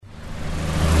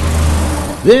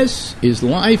This is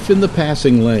Life in the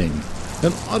Passing Lane,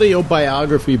 an audio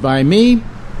biography by me.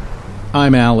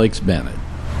 I'm Alex Bennett.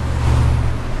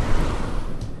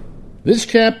 This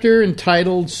chapter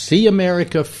entitled See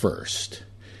America First.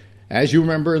 As you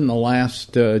remember in the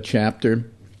last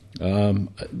chapter,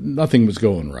 nothing was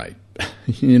going right,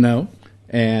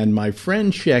 and my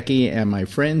friend Shecky and my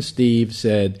friend Steve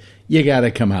said, you got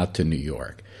to come out to New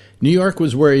York. New York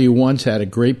was where you once had a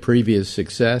great previous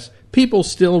success. People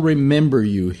still remember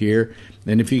you here,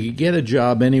 and if you could get a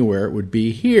job anywhere, it would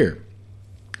be here.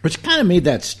 Which kind of made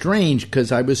that strange because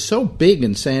I was so big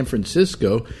in San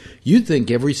Francisco, you'd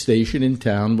think every station in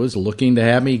town was looking to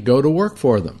have me go to work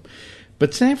for them.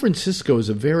 But San Francisco is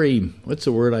a very, what's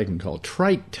the word I can call,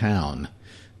 trite town.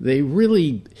 They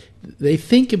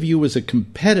think of you as a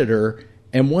competitor,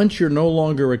 and once you're no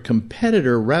longer a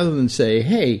competitor, rather than say,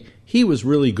 hey, he was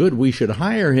really good, we should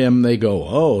hire him, they go,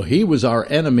 oh, he was our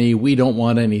enemy, we don't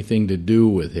want anything to do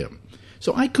with him.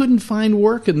 So I couldn't find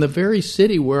work in the very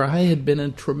city where I had been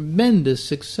a tremendous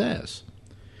success.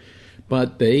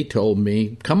 But they told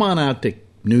me, come on out to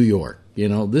New York.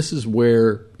 This is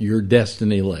where your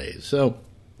destiny lays. So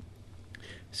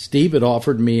Steve had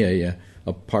offered me his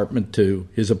apartment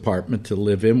to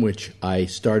live in, which I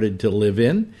started to live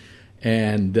in.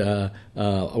 And I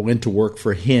went to work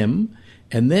for him.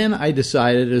 And then I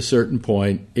decided at a certain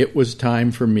point it was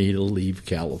time for me to leave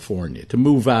California, to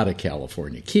move out of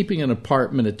California. Keeping an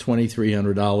apartment at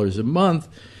 $2,300 a month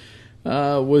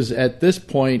was at this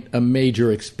point a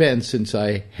major expense since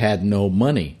I had no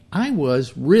money. I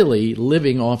was really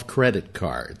living off credit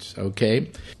cards,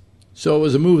 okay? So it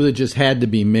was a move that just had to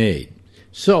be made.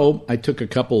 So I took a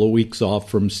couple of weeks off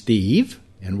from Steve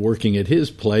and working at his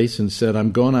place and said,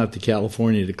 I'm going out to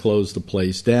California to close the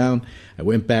place down. I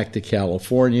went back to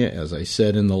California, as I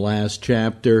said in the last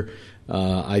chapter.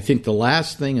 I think the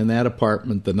last thing in that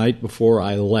apartment the night before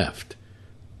I left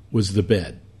was the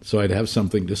bed, so I'd have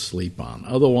something to sleep on.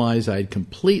 Otherwise, I'd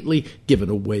completely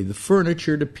given away the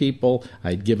furniture to people.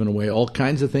 I'd given away all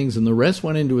kinds of things, and the rest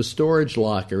went into a storage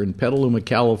locker in Petaluma,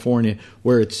 California,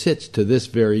 where it sits to this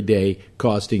very day,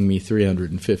 costing me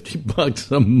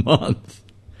 $350 a month.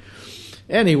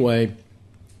 Anyway,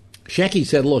 Shecky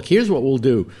said, look, here's what we'll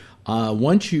do.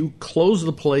 Once you close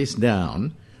the place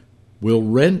down, we'll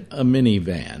rent a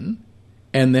minivan,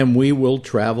 and then we will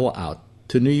travel out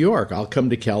to New York. I'll come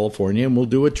to California, and we'll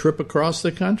do a trip across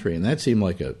the country. And that seemed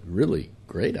like a really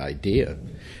great idea.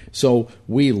 So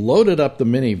we loaded up the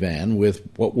minivan with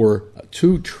what were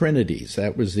two Trinities.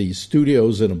 That was the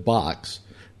studios in a box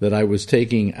that I was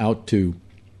taking out to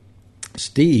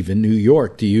Steve in New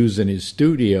York to use in his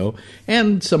studio,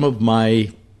 and some of my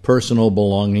personal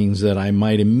belongings that I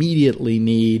might immediately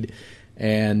need,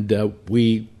 and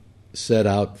we set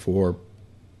out for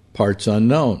parts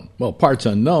unknown. Well, parts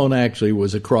unknown actually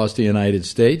was across the United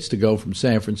States to go from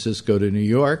San Francisco to New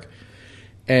York,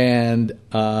 and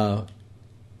I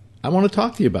want to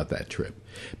talk to you about that trip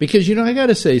because, I got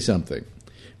to say something.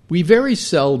 We very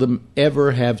seldom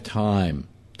ever have time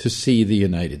to see the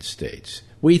United States.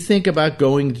 We think about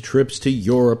going to trips to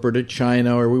Europe or to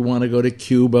China, or we want to go to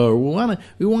Cuba, or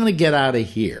we want to get out of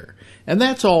here. And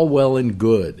that's all well and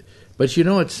good. But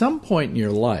at some point in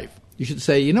your life, you should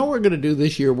say, what we're going to do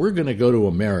this year? We're going to go to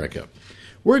America.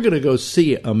 We're going to go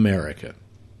see America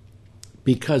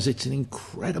because it's an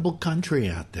incredible country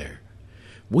out there.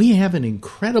 We have an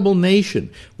incredible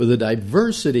nation with a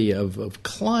diversity of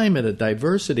climate, a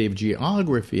diversity of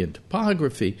geography and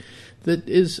topography that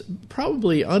is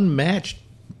probably unmatched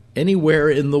anywhere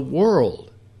in the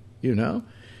world,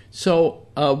 So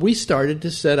we started to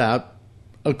set out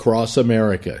across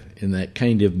America in that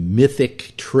kind of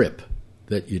mythic trip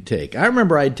that you take. I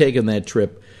remember I'd taken that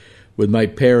trip with my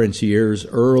parents years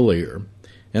earlier,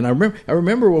 and I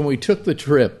remember when we took the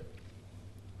trip,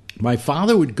 my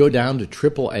father would go down to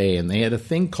AAA, and they had a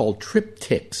thing called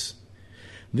TripTiks.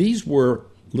 These were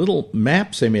little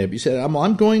maps they made up. You said,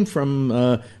 I'm going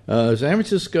from San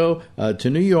Francisco to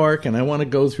New York, and I want to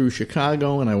go through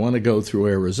Chicago, and I want to go through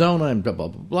Arizona, and blah, blah,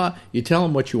 blah, blah. You tell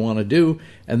them what you want to do,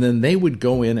 and then they would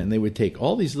go in, and they would take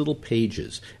all these little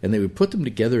pages, and they would put them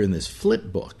together in this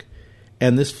flip book.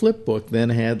 And this flip book then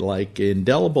had like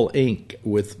indelible ink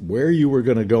with where you were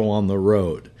going to go on the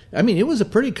road. I mean, it was a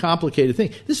pretty complicated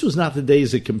thing. This was not the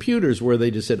days of computers where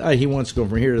they just said, he wants to go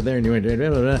from here to there, and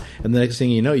the next thing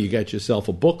you know, you got yourself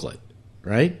a booklet,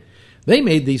 right? They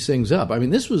made these things up. I mean,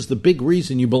 this was the big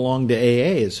reason you belonged to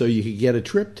AA, is so you could get a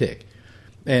TripTik.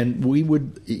 And we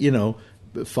would,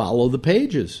 follow the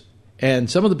pages. And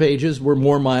some of the pages were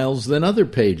more miles than other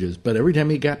pages, but every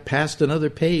time you got past another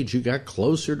page, you got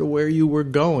closer to where you were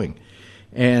going.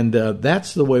 And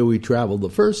that's the way we traveled the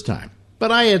first time.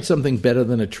 But I had something better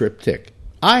than a triptych.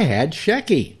 I had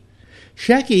Shecky.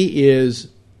 Shecky is,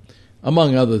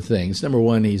 among other things, number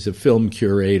one, he's a film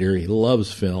curator. He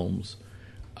loves films.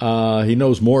 He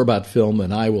knows more about film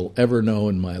than I will ever know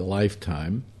in my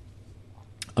lifetime.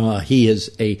 He has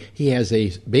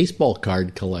a baseball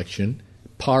card collection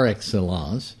par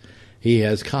excellence. He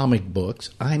has comic books.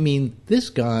 I mean,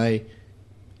 this guy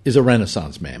is a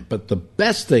Renaissance man. But the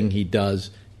best thing he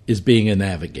does is being a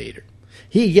navigator.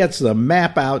 He gets the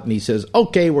map out and he says,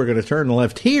 okay, we're going to turn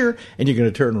left here, and you're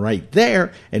going to turn right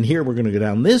there, and here we're going to go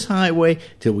down this highway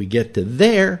till we get to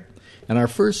there. And our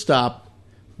first stop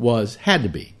had to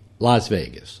be Las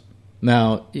Vegas.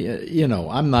 Now, you know,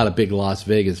 I'm not a big Las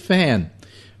Vegas fan,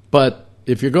 but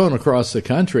if you're going across the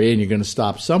country and you're going to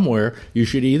stop somewhere, you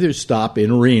should either stop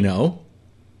in Reno,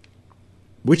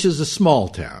 which is a small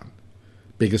town,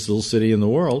 biggest little city in the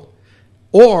world,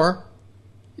 or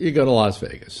you go to Las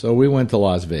Vegas. So we went to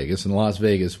Las Vegas, and Las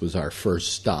Vegas was our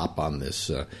first stop on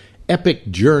this epic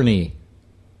journey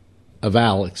of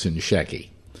Alex and Shecky.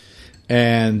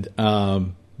 And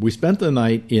we spent the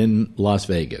night in Las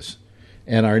Vegas.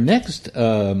 And our next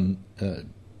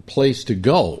place to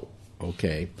go,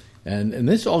 okay, and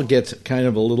this all gets kind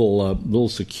of a little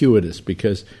circuitous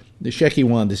because the Shecky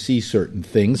wanted to see certain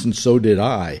things, and so did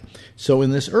I. So in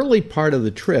this early part of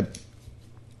the trip,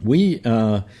 we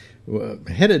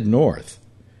headed north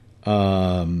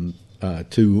to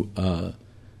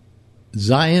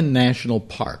Zion National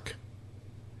Park.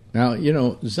 Now, you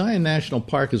know, Zion National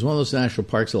Park is one of those national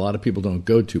parks a lot of people don't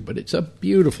go to, but it's a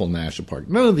beautiful national park.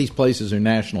 None of these places are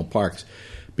national parks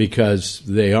because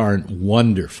they aren't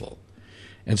wonderful.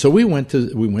 And so we went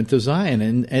to Zion,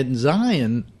 and at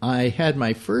Zion, I had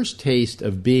my first taste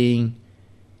of being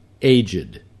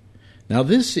aged. Now,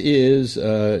 this is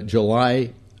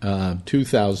July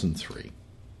 2003,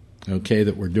 okay,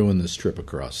 that we're doing this trip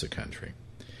across the country.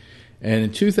 And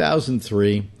in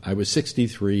 2003, I was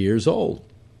 63 years old.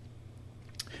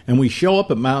 And we show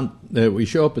up at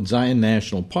Zion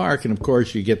National Park, and of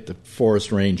course you get the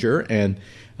forest ranger, and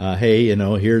hey, you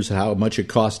know, here's how much it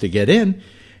costs to get in.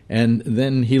 And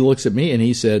then he looks at me and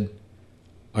he said,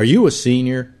 "Are you a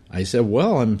senior?" I said,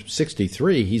 "Well, I'm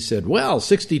 63." He said, "Well,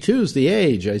 62 is the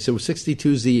age." I said, "Well,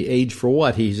 62 is the age for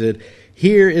what?" He said,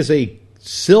 "Here is a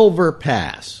silver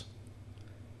pass."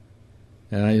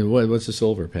 And I said, "What's a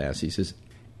silver pass?" He says,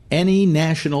 "Any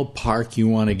national park you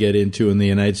want to get into in the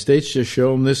United States, just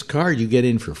show them this card. You get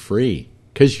in for free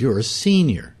because you're a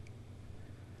senior."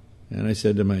 And I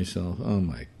said to myself, "Oh,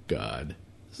 my God.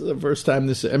 This is the first time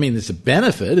it's a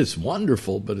benefit. It's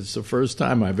wonderful, but it's the first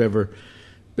time I've ever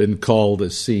been called a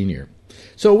senior."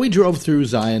 So we drove through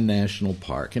Zion National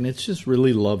Park, and it's just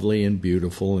really lovely and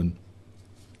beautiful, and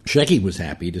Shecky was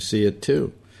happy to see it,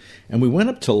 too. And we went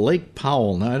up to Lake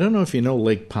Powell. Now, I don't know if you know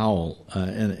Lake Powell,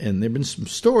 and there have been some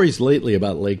stories lately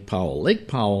about Lake Powell. Lake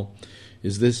Powell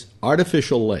is this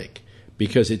artificial lake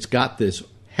because it's got this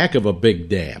heck of a big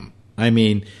dam. I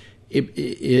mean,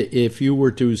 if you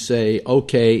were to say,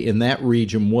 okay, in that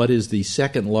region, what is the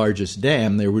second largest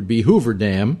dam, there would be Hoover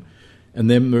Dam, and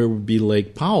then there would be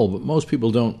Lake Powell. But most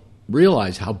people don't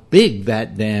realize how big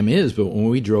that dam is. But when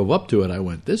we drove up to it, I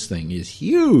went, this thing is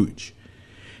huge.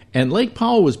 And Lake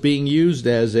Powell was being used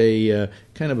as a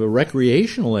kind of a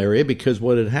recreational area because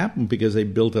what had happened, because they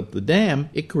built up the dam,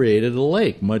 it created a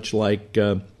lake, much like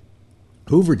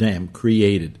Hoover Dam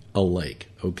created a lake,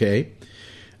 okay?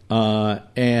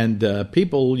 And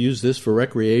people use this for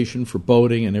recreation, for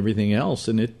boating and everything else,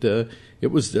 and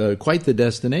it was quite the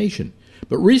destination.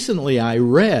 But recently I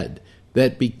read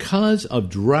that because of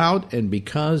drought and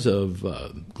because of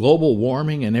global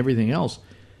warming and everything else,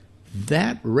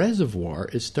 that reservoir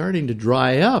is starting to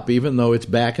dry up, even though it's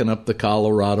backing up the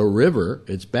Colorado River.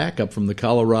 It's back up from the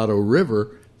Colorado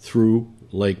River through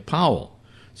Lake Powell.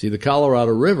 See, the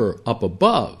Colorado River up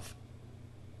above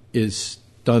is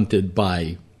stunted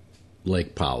by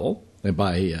Lake Powell,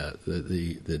 by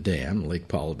the dam, Lake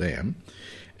Powell Dam.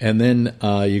 And then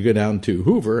you go down to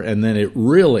Hoover, and then it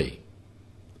really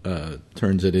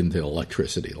turns it into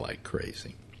electricity like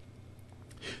crazy.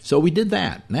 So we did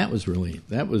that, and that was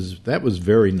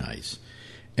very nice.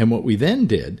 And what we then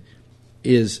did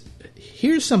is,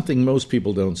 here's something most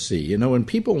people don't see. You know, when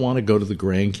people want to go to the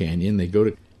Grand Canyon, they go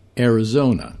to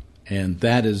Arizona, and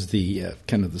that is the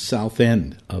kind of the south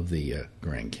end of the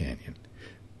Grand Canyon.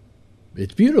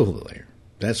 It's beautiful there.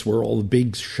 That's where all the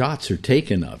big shots are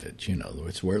taken of it. You know,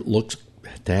 it's where it looks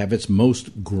to have its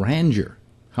most grandeur.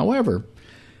 However,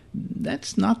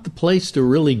 that's not the place to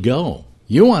really go.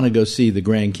 You want to go see the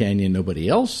Grand Canyon nobody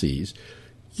else sees,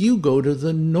 you go to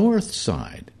the north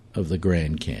side of the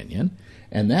Grand Canyon,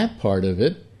 and that part of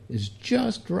it is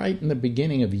just right in the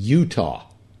beginning of Utah,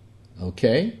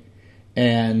 okay?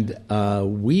 And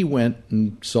we went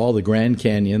and saw the Grand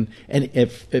Canyon, and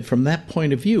if from that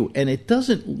point of view, and it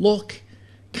doesn't look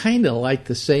kind of like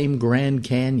the same Grand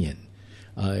Canyon.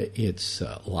 It's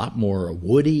a lot more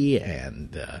woody,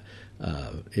 and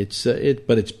but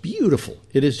it's beautiful.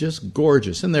 It is just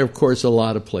gorgeous, and there are, of course, a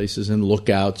lot of places and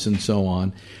lookouts and so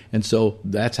on. And so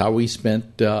that's how we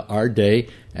spent our day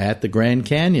at the Grand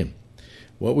Canyon.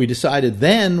 What we decided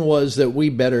then was that we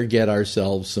better get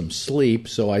ourselves some sleep,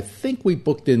 so I think we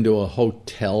booked into a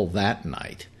hotel that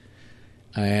night.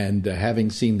 And having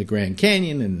seen the Grand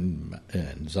Canyon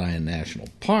and Zion National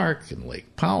Park and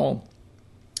Lake Powell,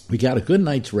 we got a good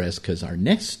night's rest because our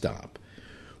next stop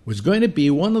was going to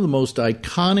be one of the most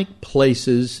iconic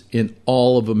places in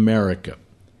all of America.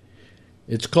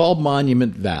 It's called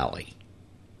Monument Valley.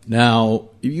 Now,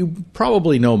 you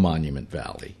probably know Monument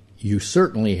Valley. You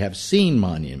certainly have seen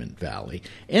Monument Valley.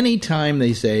 Anytime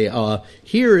they say,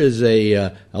 here is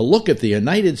a look at the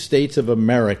United States of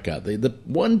America, the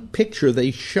one picture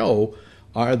they show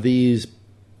are these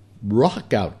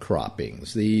rock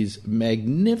outcroppings, these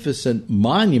magnificent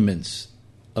monuments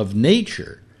of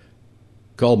nature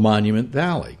called Monument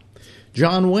Valley.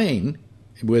 John Wayne,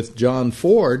 with John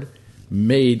Ford,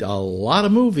 made a lot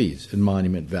of movies in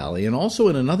Monument Valley, and also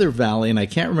in another valley, and I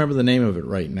can't remember the name of it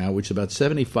right now, which is about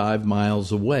 75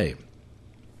 miles away.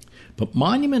 But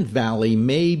Monument Valley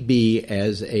may be,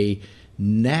 as a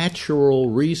natural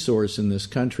resource in this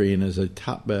country and as a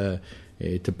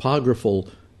topographical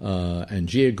and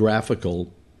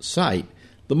geographical site,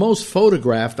 the most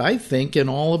photographed, I think, in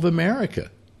all of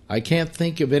America. I can't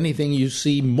think of anything you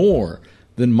see more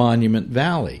than Monument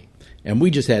Valley. And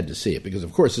we just had to see it because,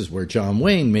 of course, this is where John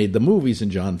Wayne made the movies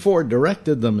and John Ford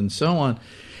directed them and so on.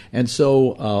 And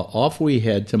so off we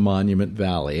head to Monument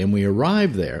Valley, and we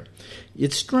arrive there.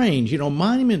 It's strange.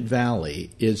 Monument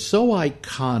Valley is so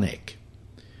iconic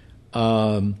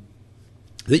that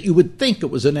you would think it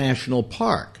was a national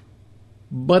park,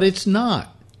 but it's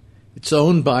not. It's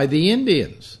owned by the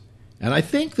Indians. And I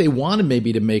think they wanted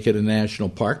maybe to make it a national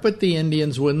park, but the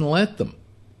Indians wouldn't let them.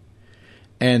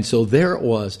 And so there it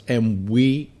was, and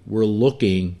we were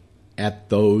looking at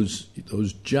those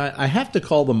giant, I have to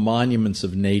call them monuments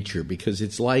of nature, because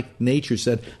it's like nature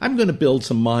said, I'm going to build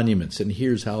some monuments, and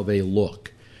here's how they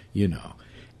look,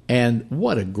 And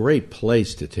what a great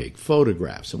place to take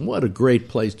photographs, and what a great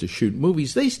place to shoot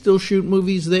movies. They still shoot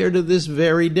movies there to this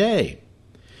very day.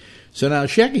 So now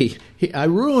Shecky, I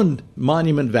ruined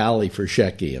Monument Valley for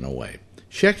Shecky in a way.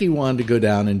 Shecky wanted to go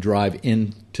down and drive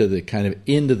into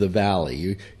the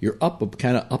valley. You're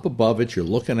kind of up above it. You're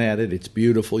looking at it. It's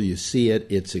beautiful. You see it.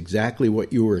 It's exactly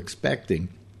what you were expecting.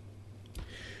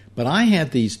 But I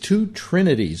had these two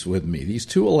Trinities with me, these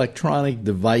two electronic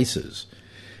devices,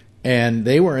 and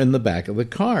they were in the back of the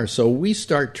car. So we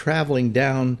start traveling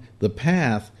down the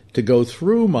path to go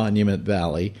through Monument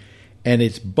Valley, and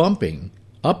it's bumping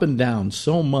up and down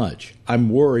so much, I'm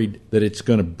worried that it's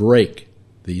going to break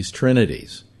these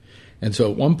Trinities. And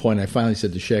so at one point I finally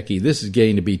said to Shecky, this is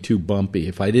getting to be too bumpy.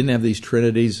 If I didn't have these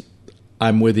Trinities,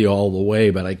 I'm with you all the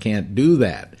way, but I can't do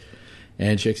that.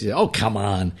 And Shecky said, oh, come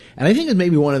on. And I think it's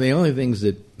maybe one of the only things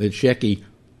that Shecky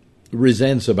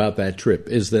resents about that trip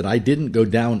is that I didn't go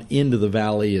down into the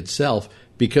valley itself,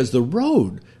 because the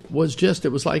road was just, it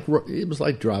was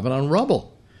like driving on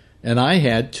rubble. And I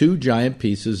had two giant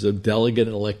pieces of delicate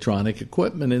electronic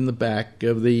equipment in the back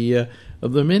of the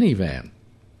minivan.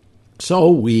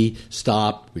 So we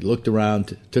stopped, we looked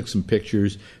around, took some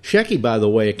pictures. Shecky, by the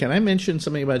way, can I mention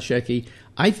something about Shecky?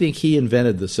 I think he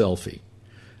invented the selfie.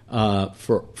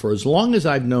 For as long as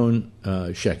I've known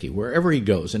Shecky, wherever he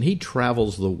goes, and he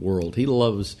travels the world, he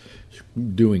loves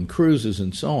doing cruises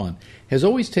and so on, has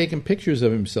always taken pictures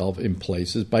of himself in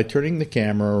places by turning the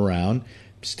camera around,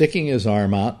 sticking his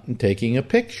arm out, and taking a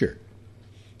picture.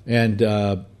 And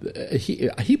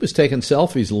he was taking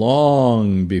selfies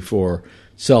long before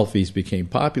selfies became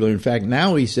popular. In fact,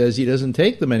 now he says he doesn't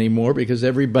take them anymore because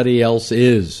everybody else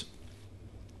is.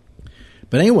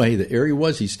 But anyway, there he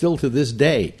was. He still to this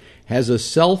day has a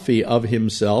selfie of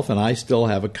himself, and I still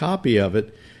have a copy of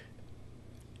it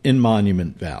in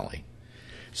Monument Valley.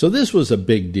 So this was a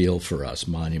big deal for us,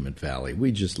 Monument Valley.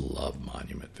 We just love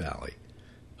Monument Valley.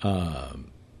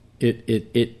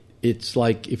 It's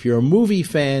like if you're a movie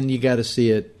fan, you got to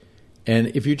see it.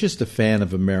 And if you're just a fan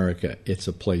of America, it's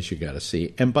a place you got to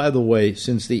see. And by the way,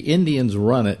 since the Indians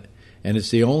run it, and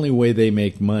it's the only way they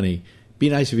make money, be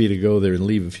nice of you to go there and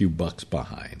leave a few bucks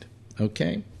behind.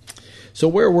 Okay? So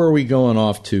where were we going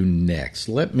off to next?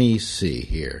 Let me see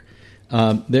here.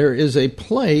 There is a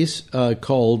place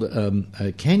called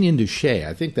Canyon du Chelly.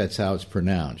 I think that's how it's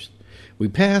pronounced. We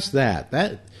passed that.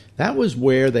 That was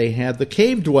where they had the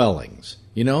cave dwellings.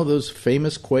 You know, those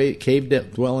famous cave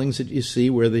dwellings that you see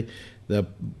where the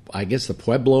I guess the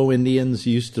Pueblo Indians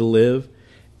used to live.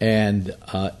 And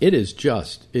it is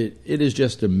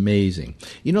just amazing.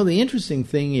 You know, the interesting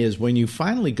thing is when you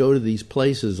finally go to these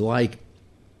places like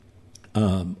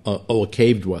a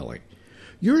cave dwelling,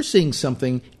 you're seeing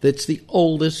something that's the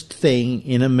oldest thing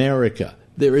in America.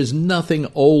 There is nothing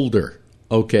older,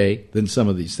 okay, than some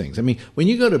of these things. I mean, when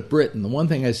you go to Britain, the one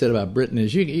thing I said about Britain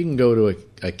is you can go to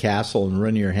a castle and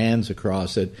run your hands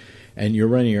across it, and you're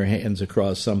running your hands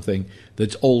across something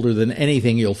that's older than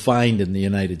anything you'll find in the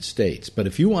United States. But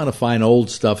if you want to find old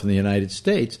stuff in the United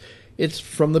States, it's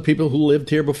from the people who lived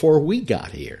here before we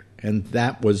got here. And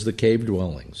that was the cave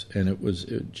dwellings. And it was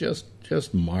just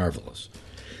marvelous.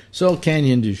 So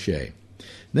Canyon du Chelly.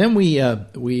 Then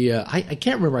I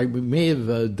can't remember, we may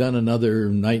have done another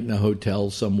night in a hotel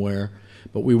somewhere,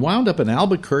 but we wound up in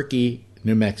Albuquerque,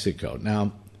 New Mexico.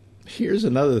 Now, here's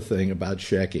another thing about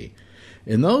Shecky.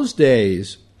 In those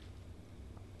days,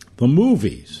 the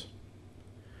movies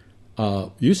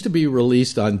used to be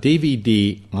released on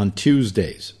DVD on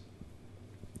Tuesdays.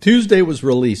 Tuesday was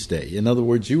release day. In other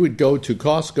words, you would go to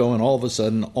Costco and all of a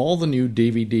sudden all the new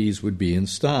DVDs would be in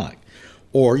stock.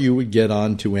 Or you would get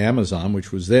onto Amazon,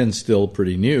 which was then still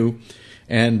pretty new,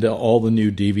 and all the new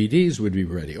DVDs would be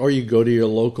ready. Or you go to your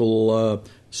local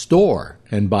store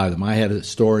and buy them. I had a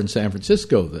store in San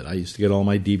Francisco that I used to get all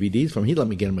my DVDs from. He'd let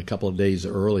me get them a couple of days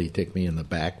early, take me in the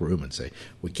back room and say,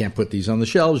 we can't put these on the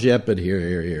shelves yet, but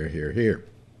here.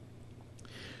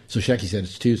 So Shecky said,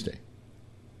 it's Tuesday.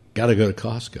 Got to go to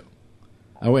Costco.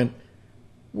 I went,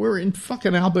 we're in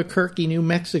fucking Albuquerque, New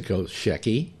Mexico,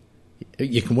 Shecky.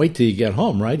 You can wait till you get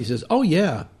home, right? He says, oh,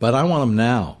 yeah, but I want them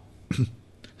now.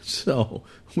 So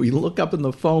we look up in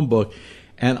the phone book,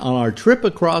 and on our trip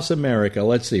across America,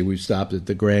 let's see, we've stopped at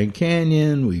the Grand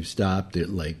Canyon, we've stopped at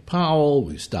Lake Powell,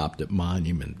 we've stopped at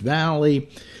Monument Valley,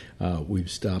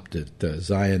 we've stopped at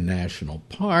Zion National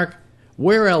Park.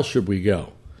 Where else should we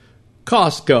go?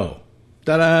 Costco.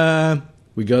 Ta-da!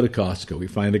 We go to Costco. We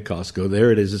find a Costco.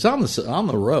 There it is. It's on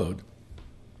the road.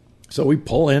 So we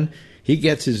pull in. He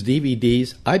gets his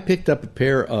DVDs. I picked up a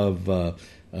pair of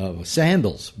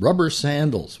sandals, rubber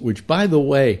sandals, which, by the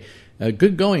way,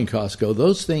 good going, Costco.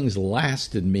 Those things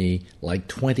lasted me like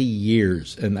 20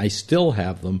 years, and I still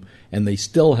have them, and they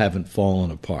still haven't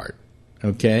fallen apart.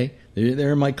 Okay?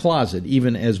 They're in my closet,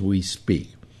 even as we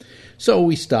speak. So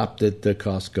we stopped at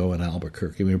Costco in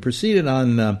Albuquerque. We proceeded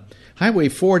on Highway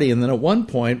 40, and then at one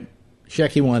point,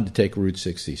 Shecky wanted to take Route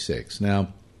 66.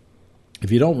 Now,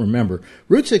 if you don't remember,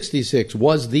 Route 66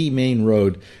 was the main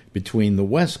road between the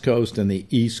West Coast and the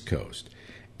East Coast.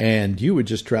 And you would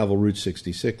just travel Route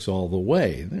 66 all the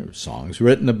way. There were songs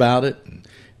written about it, and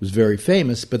it was very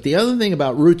famous. But the other thing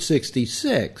about Route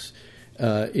 66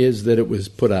 is that it was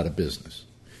put out of business.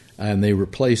 And they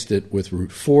replaced it with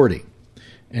Route 40.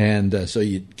 And so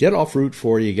you get off Route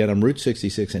 40, you get on Route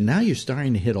 66, and now you're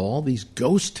starting to hit all these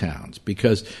ghost towns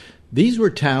because these were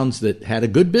towns that had a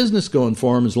good business going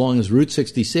for them as long as Route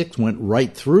 66 went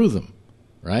right through them,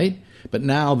 right? But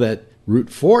now that Route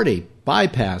 40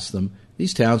 bypassed them,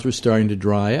 these towns were starting to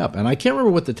dry up. And I can't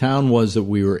remember what the town was that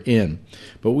we were in,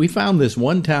 but we found this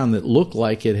one town that looked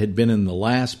like it had been in the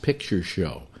last picture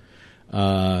show.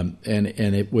 And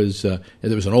it was there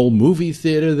was an old movie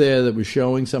theater there that was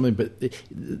showing something, but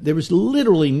there was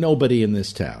literally nobody in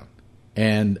this town.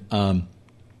 And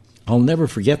I'll never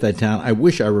forget that town. I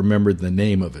wish I remembered the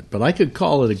name of it, but I could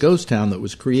call it a ghost town that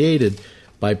was created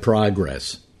by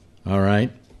progress. All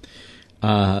right.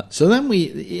 So then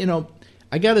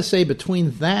I got to say,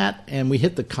 between that and we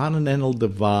hit the Continental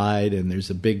Divide, and there's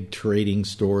a big trading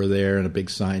store there and a big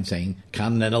sign saying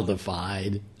Continental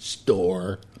Divide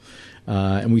Store.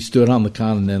 And we stood on the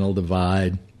Continental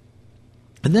Divide.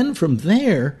 And then from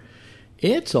there,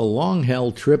 it's a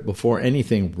long-held trip before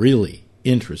anything really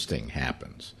interesting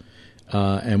happens.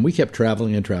 And we kept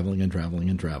traveling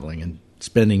and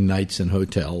spending nights in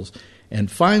hotels.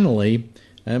 And finally,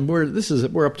 and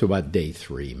we're up to about day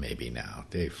 3 maybe now,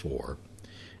 day 4.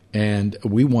 And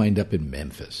we wind up in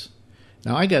Memphis.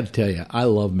 Now, I got to tell you, I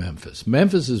love Memphis.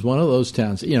 Memphis is one of those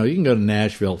towns, you can go to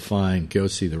Nashville, fine, go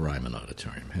see the Ryman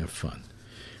Auditorium, have fun.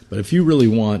 But if you really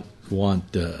want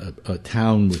a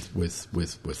town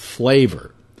with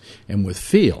flavor and with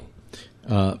feel,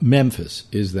 Memphis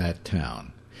is that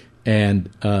town.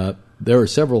 And there are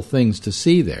several things to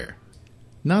see there,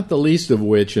 not the least of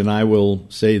which, and I will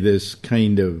say this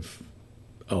kind of,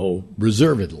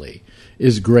 reservedly,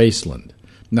 is Graceland.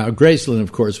 Now, Graceland,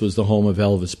 of course, was the home of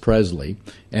Elvis Presley.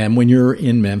 And when you're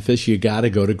in Memphis, you got to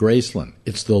go to Graceland.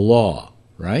 It's the law,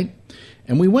 right?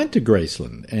 And we went to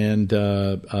Graceland. And,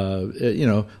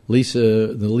 the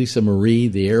Lisa Marie,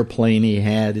 the airplane he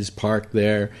had is parked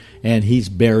there. And he's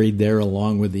buried there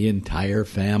along with the entire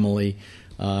family.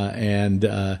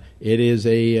 It is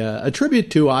a tribute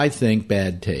to, I think,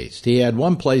 bad taste. He had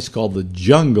one place called the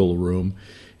Jungle Room,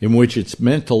 in which it's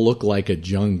meant to look like a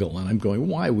jungle. And I'm going,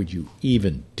 why would you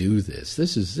even do this?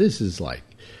 This is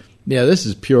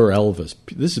pure Elvis.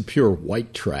 This is pure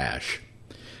white trash.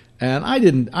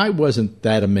 And I wasn't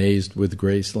that amazed with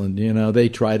Graceland. You know, they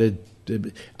try to,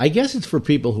 I guess it's for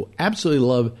people who absolutely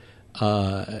love,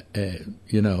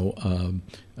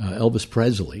 Elvis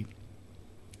Presley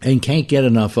and can't get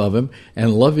enough of him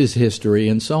and love his history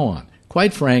and so on.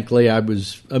 Quite frankly, I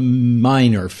was a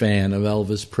minor fan of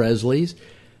Elvis Presley's,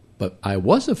 but I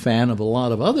was a fan of a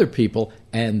lot of other people,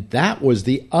 and that was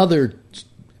the other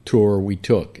tour we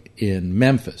took in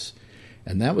Memphis,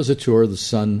 and that was a tour of the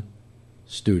Sun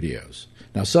Studios.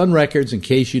 Now, Sun Records, in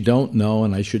case you don't know,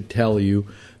 and I should tell you,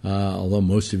 although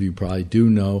most of you probably do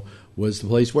know, was the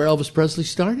place where Elvis Presley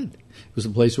started. It was the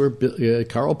place where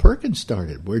Carl Perkins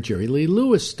started, where Jerry Lee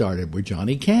Lewis started, where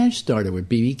Johnny Cash started, where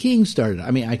B.B. King started. I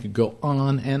mean, I could go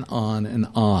on and on and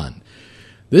on.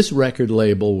 This record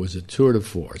label was a tour de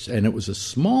force, and it was a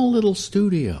small little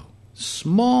studio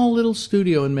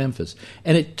in Memphis.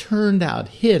 And it turned out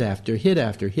hit after hit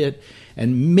after hit,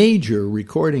 and major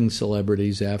recording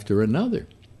celebrities after another.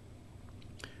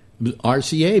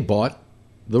 RCA bought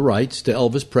the rights to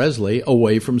Elvis Presley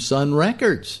away from Sun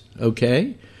Records,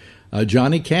 okay?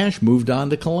 Johnny Cash moved on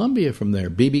to Columbia from there.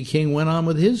 B.B. King went on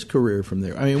with his career from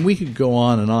there. I mean, we could go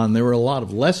on and on. There were a lot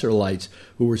of lesser lights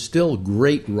who were still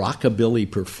great rockabilly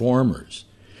performers.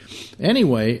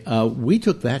 Anyway, we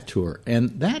took that tour,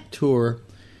 and that tour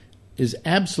is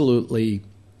absolutely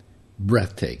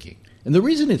breathtaking. And the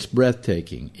reason it's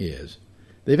breathtaking is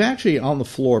they've actually on the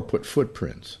floor put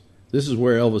footprints. This is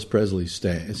where Elvis Presley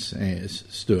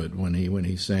stood when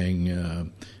he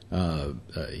sang,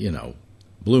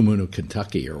 Blue Moon of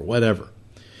Kentucky or whatever.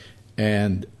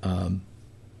 And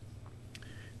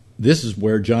this is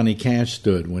where Johnny Cash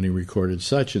stood when he recorded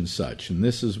such and such. And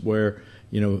this is where,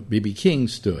 B.B. King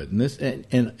stood. And this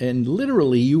and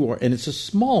literally you are, and it's a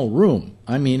small room.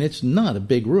 I mean, it's not a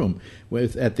big room.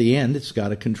 At the end, it's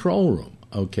got a control room,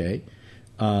 okay?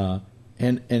 And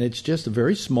it's just a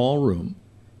very small room.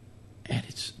 And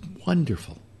it's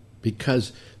wonderful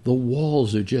because the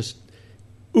walls are just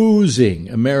oozing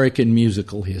American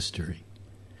musical history.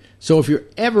 So if you're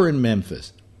ever in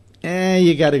Memphis,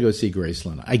 you got to go see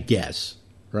Graceland, I guess,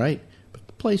 right? But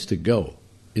the place to go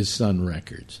is Sun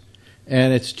Records.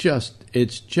 And it's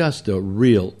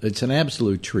an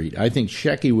absolute treat. I think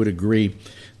Shecky would agree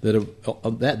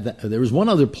that there was one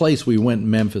other place we went in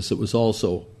Memphis that was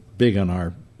also big on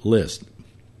our list.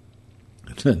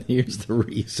 And here's the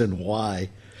reason why.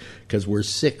 Because we're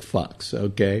sick fucks,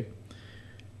 okay?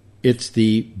 It's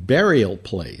the burial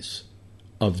place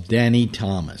of Danny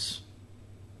Thomas.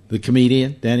 The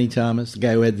comedian, Danny Thomas, the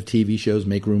guy who had the TV shows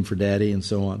Make Room for Daddy and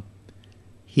so on.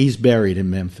 He's buried in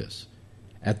Memphis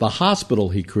at the hospital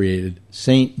he created,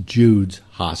 St. Jude's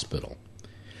Hospital.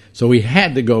 So we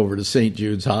had to go over to St.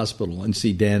 Jude's Hospital and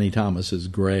see Danny Thomas's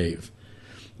grave.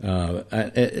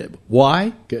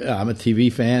 Why? I'm a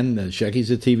TV fan. Shecky's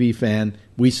a TV fan.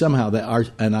 We somehow,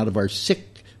 and out of our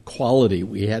sick quality,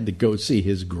 we had to go see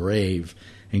his grave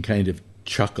and kind of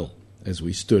chuckle as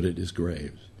we stood at his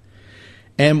grave.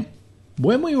 And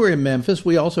when we were in Memphis,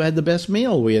 we also had the best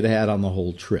meal we had had on the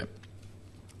whole trip.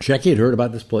 Shecky had heard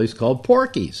about this place called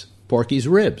Porky's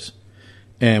Ribs.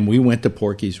 And we went to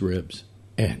Porky's Ribs,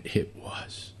 and it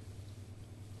was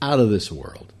out of this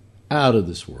world. Now,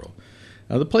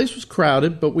 the place was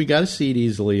crowded, but we got a seat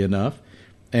easily enough.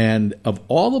 And of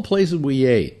all the places we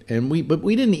ate, but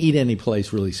we didn't eat any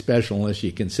place really special unless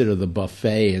you consider the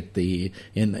buffet at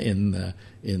in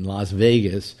Las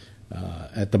Vegas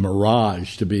at the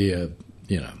Mirage to be a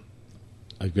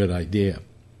good idea.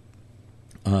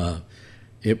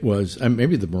 It was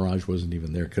maybe the Mirage wasn't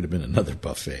even there; it could have been another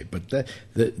buffet. But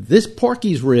this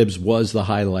Porky's Ribs was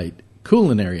the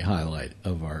culinary highlight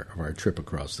of our trip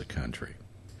across the country.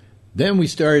 Then we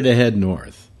started to head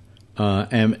north.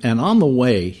 And on the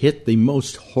way, hit the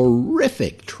most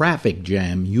horrific traffic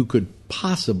jam you could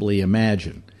possibly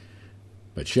imagine.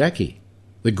 But Shecky,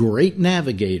 the great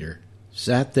navigator,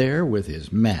 sat there with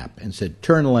his map and said,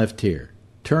 turn left here,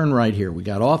 turn right here. We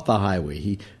got off the highway.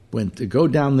 He went to go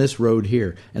down this road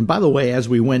here. And by the way, as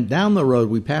we went down the road,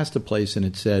 we passed a place and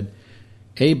it said,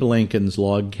 Abe Lincoln's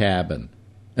Log Cabin.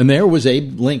 And there was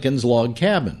Abe Lincoln's Log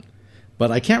Cabin. but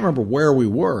I can't remember where we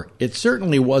were. It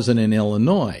certainly wasn't in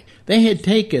Illinois. They had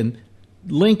taken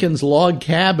Lincoln's log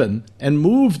cabin and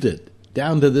moved it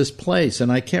down to this place,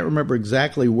 and I can't remember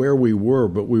exactly where we were,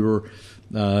 but we were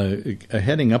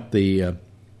heading up the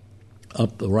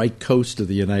right coast of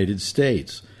the United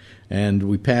States, and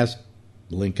we passed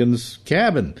Lincoln's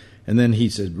cabin, and then he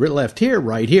said, left here,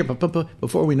 right here.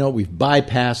 Before we know it, we've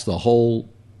bypassed the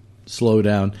whole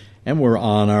slowdown, and we're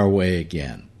on our way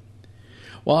again.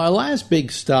 Well, our last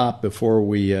big stop before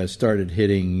we started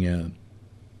hitting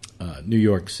New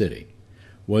York City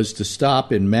was to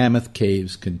stop in Mammoth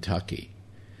Caves, Kentucky.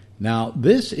 Now,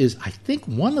 this is, I think,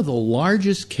 one of the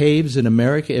largest caves in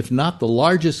America, if not the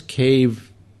largest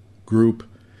cave group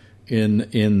in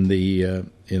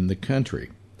the country.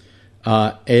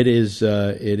 It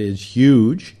is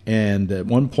huge, and at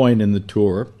one point in the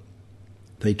tour,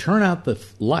 they turn out the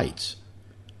lights,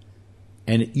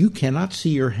 and you cannot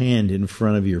see your hand in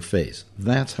front of your face.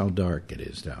 That's how dark it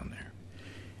is down there.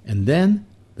 And then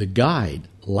the guide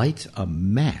lights a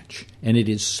match, and it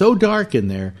is so dark in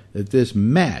there that this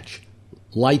match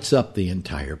lights up the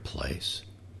entire place.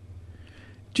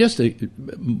 Just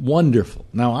wonderful.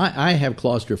 Now, I have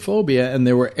claustrophobia, and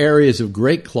there were areas of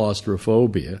great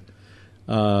claustrophobia,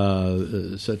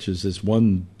 such as this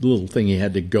one little thing he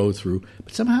had to go through.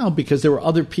 But somehow, because there were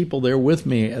other people there with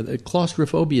me,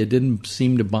 claustrophobia didn't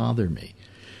seem to bother me.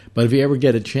 But if you ever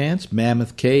get a chance,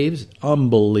 Mammoth Caves,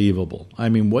 unbelievable. I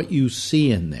mean, what you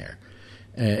see in there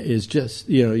is just,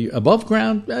 above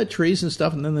ground, trees and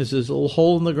stuff, and then there's this little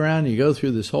hole in the ground. You go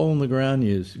through this hole in the ground,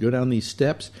 you go down these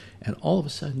steps, and all of a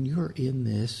sudden you're in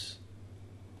this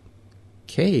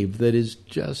cave that is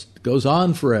just goes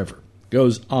on forever.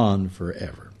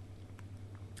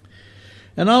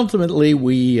 And ultimately,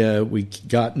 we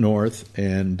got north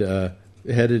and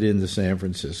headed into San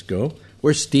Francisco,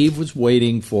 where Steve was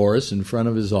waiting for us in front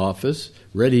of his office,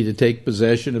 ready to take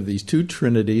possession of these two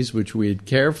Trinities, which we had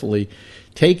carefully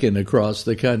taken across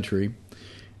the country.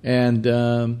 And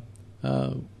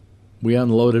we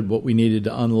unloaded what we needed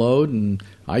to unload, and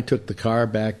I took the car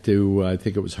back to, I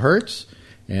think it was Hertz,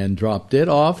 and dropped it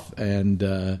off,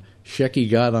 and Shecky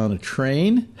got on a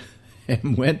train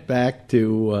and went back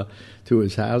to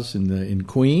his house in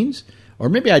Queens. Or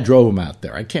maybe I drove him out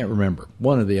there. I can't remember,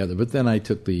 one or the other. But then I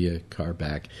took the car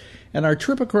back. And our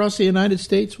trip across the United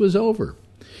States was over.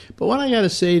 But what I got to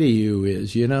say to you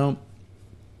is,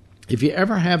 if you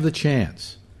ever have the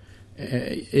chance,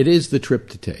 it is the trip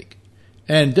to take.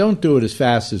 And don't do it as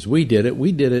fast as we did it.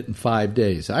 We did it in 5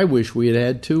 days. I wish we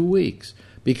had 2 weeks.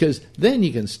 Because then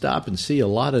you can stop and see a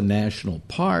lot of national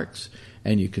parks,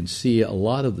 and you can see a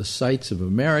lot of the sights of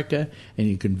America, and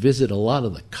you can visit a lot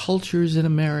of the cultures in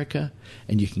America,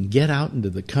 and you can get out into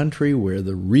the country where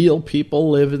the real people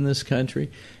live in this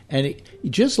country. And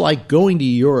just like going to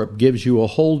Europe gives you a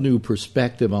whole new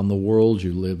perspective on the world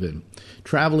you live in,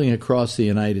 traveling across the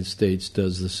United States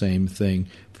does the same thing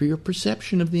for your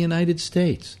perception of the United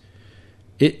States.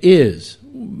 It is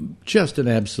just an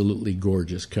absolutely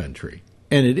gorgeous country,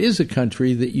 and it is a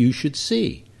country that you should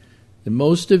see. And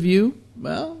most of you,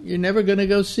 well, you're never going to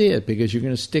go see it because you're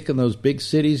going to stick in those big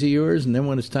cities of yours, and then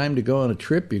when it's time to go on a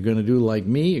trip, you're going to do like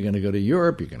me. You're going to go to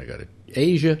Europe. You're going to go to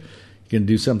Asia. You're going to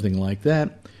do something like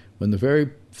that, when the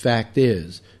very fact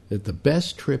is that the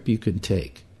best trip you can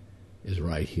take is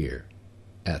right here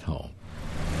at home.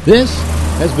 This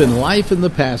has been Life in the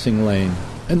Passing Lane,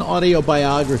 an audio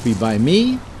biography by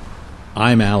me.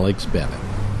 I'm Alex Bennett.